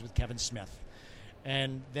become friends with Kevin Smith.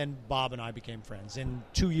 And then Bob and I became friends. And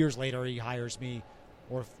 2 years later, he hires me,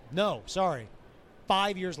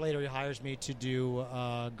 5 years later, he hires me to do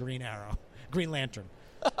Green Lantern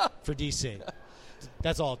for DC.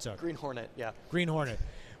 That's all it took. Green Hornet, Green Hornet.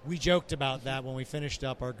 We joked about that when we finished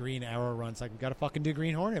up our Green Arrow runs. We got to fucking do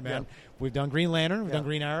Green Hornet, man. Yeah. We've done Green Lantern. We've done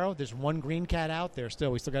Green Arrow. There's one Green Cat out there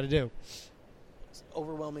still. We still got to do.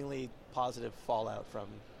 Overwhelmingly positive fallout from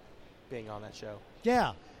being on that show.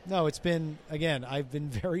 Yeah. No, it's been, again, I've been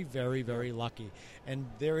very, very, very lucky. And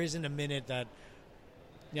there isn't a minute that,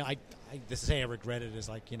 to say I regret it is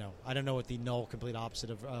I don't know what the null, complete opposite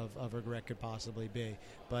of regret could possibly be.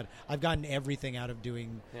 But I've gotten everything out of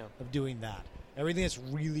doing that. Everything that's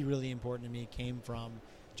really, really important to me came from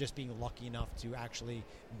just being lucky enough to actually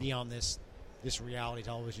be on this reality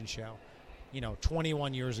television show.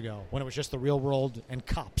 21 years ago, when it was just The Real World and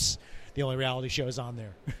Cops, the only reality shows on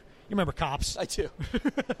there. You remember Cops? I do.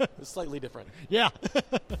 It's slightly different. Yeah.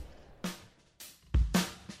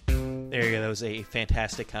 There you go. That was a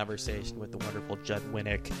fantastic conversation with the wonderful Judd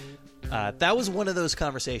Winnick. That was one of those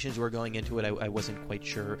conversations where going into it, I wasn't quite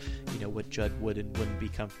sure, what Judd would and wouldn't be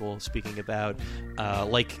comfortable speaking about.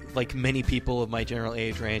 Like many people of my general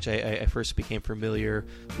age range, I first became familiar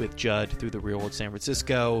with Judd through The Real World San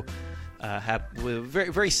Francisco. With a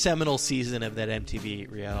very, very seminal season of that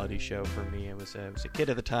MTV reality show for me. I was a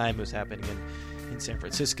kid at the time. It was happening in San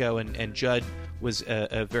Francisco, and Judd was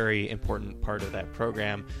a very important part of that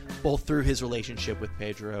program, both through his relationship with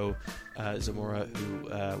Pedro Zamora, who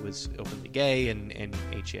was openly gay and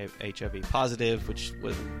HIV positive, which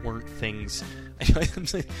weren't things. I'm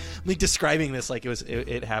describing this like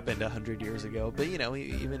it happened 100 years ago, but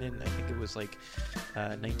even in, I think it was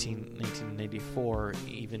 1994,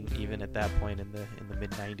 even at that point in the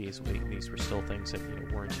mid 90s, these were still things that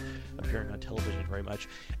weren't appearing on television very much.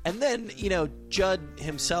 And then Judd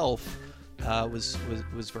himself was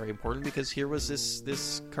very important, because here was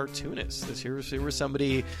this cartoonist. Here was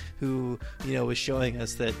somebody who was showing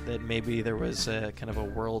us that maybe there was a kind of a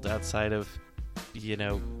world outside of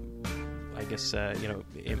I guess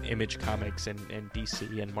Image Comics and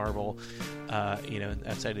DC and Marvel,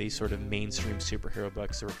 outside of these sort of mainstream superhero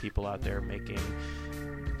books. There were people out there making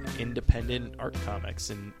independent art comics,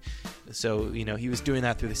 and So he was doing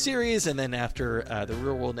that through the series, and then after The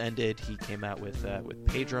Real World ended, he came out with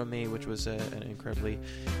Pedro and Me, which was an incredibly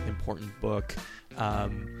important book.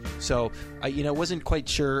 So I wasn't quite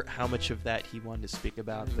sure how much of that he wanted to speak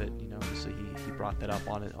about, but obviously he brought that up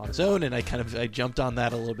on his own, and I jumped on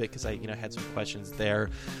that a little bit because I had some questions there.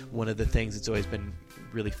 One of the things that's always been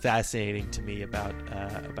really fascinating to me about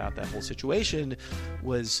that whole situation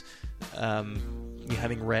was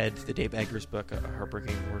having read the Dave Eggers book, A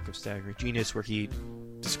Heartbreaking Work of Staggering Genius, where he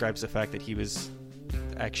describes the fact that he was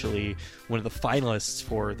actually one of the finalists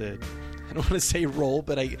for the, I don't want to say role,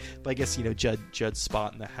 but I guess Judd's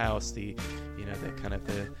spot in the house, the kind of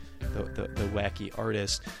the wacky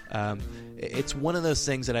artist. It's one of those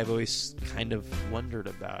things that I've always kind of wondered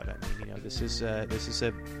about. I mean, this is a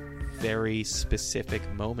very specific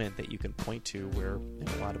moment that you can point to where in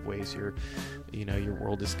a lot of ways your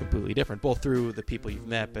world is completely different, both through the people you've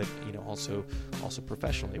met, but also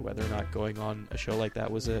professionally, whether or not going on a show like that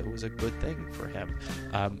was a good thing for him.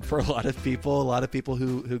 For a lot of people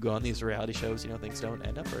who go on these reality shows, things don't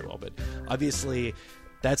end up very well, but obviously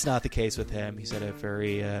that's not the case with him. He's had a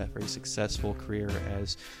very successful career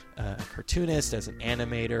as a cartoonist, as an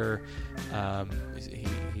animator.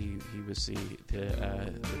 He was the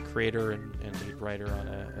creator and lead writer on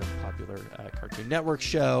a popular Cartoon Network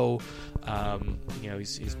show.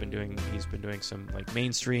 He's been doing some like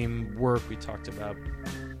mainstream work. We talked about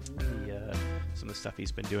some of the stuff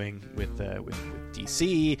he's been doing with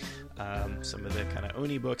DC, some of the kind of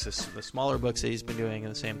Oni books, the smaller books that he's been doing at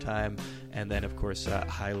the same time, and then of course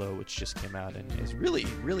Hilo, which just came out and is really,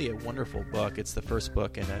 really a wonderful book. It's the first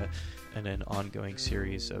book in an ongoing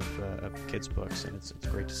series of kids books, and it's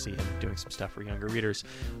great to see him doing some stuff for younger readers.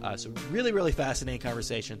 So really, really fascinating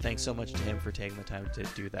conversation. Thanks so much to him for taking the time to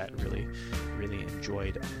do that. Really, really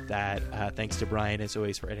enjoyed that. Thanks to Brian, as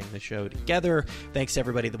always, for editing the show together. Thanks to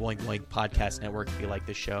everybody at the Boing Boing Podcast Network. If you like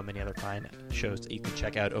this show, many other fine shows that you can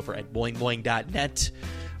check out over at boingboing.net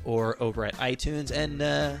or over at iTunes. And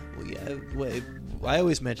I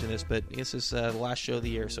always mention this, but this is the last show of the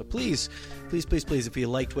year, so please, if you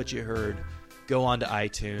liked what you heard, go on to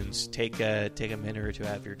iTunes, take a minute or two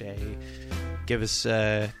out of your day, give us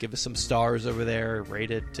some stars over there,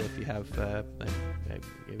 rate it if you have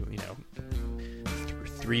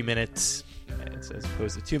 3 minutes as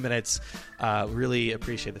opposed to 2 minutes. Really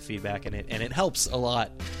appreciate the feedback, and it helps a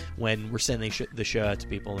lot when we're sending the show out to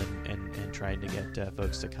people and trying to get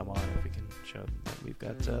folks to come on, if we can show that we've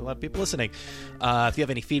got a lot of people listening. If you have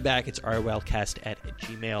any feedback, it's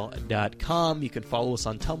rywildcast@gmail.com. You can follow us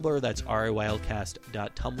on Tumblr. That's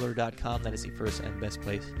rywildcast.tumblr.com. That is the first and best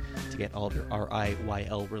place to get all of your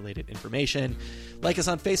RIYL related information. Like us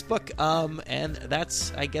on Facebook, and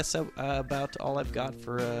that's, I guess, about all I've got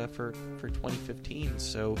for 2015.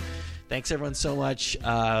 So thanks everyone so much.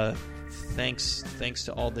 Thanks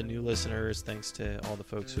to all the new listeners. Thanks to all the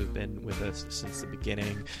folks who have been with us since the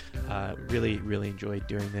beginning. Really, really enjoyed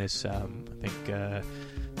doing this. I think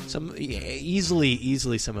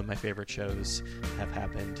easily some of my favorite shows have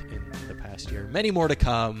happened in the past year. Many more to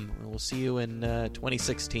come. We'll see you in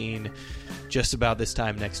 2016, just about this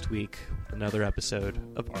time next week, with another episode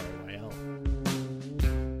of ROYL.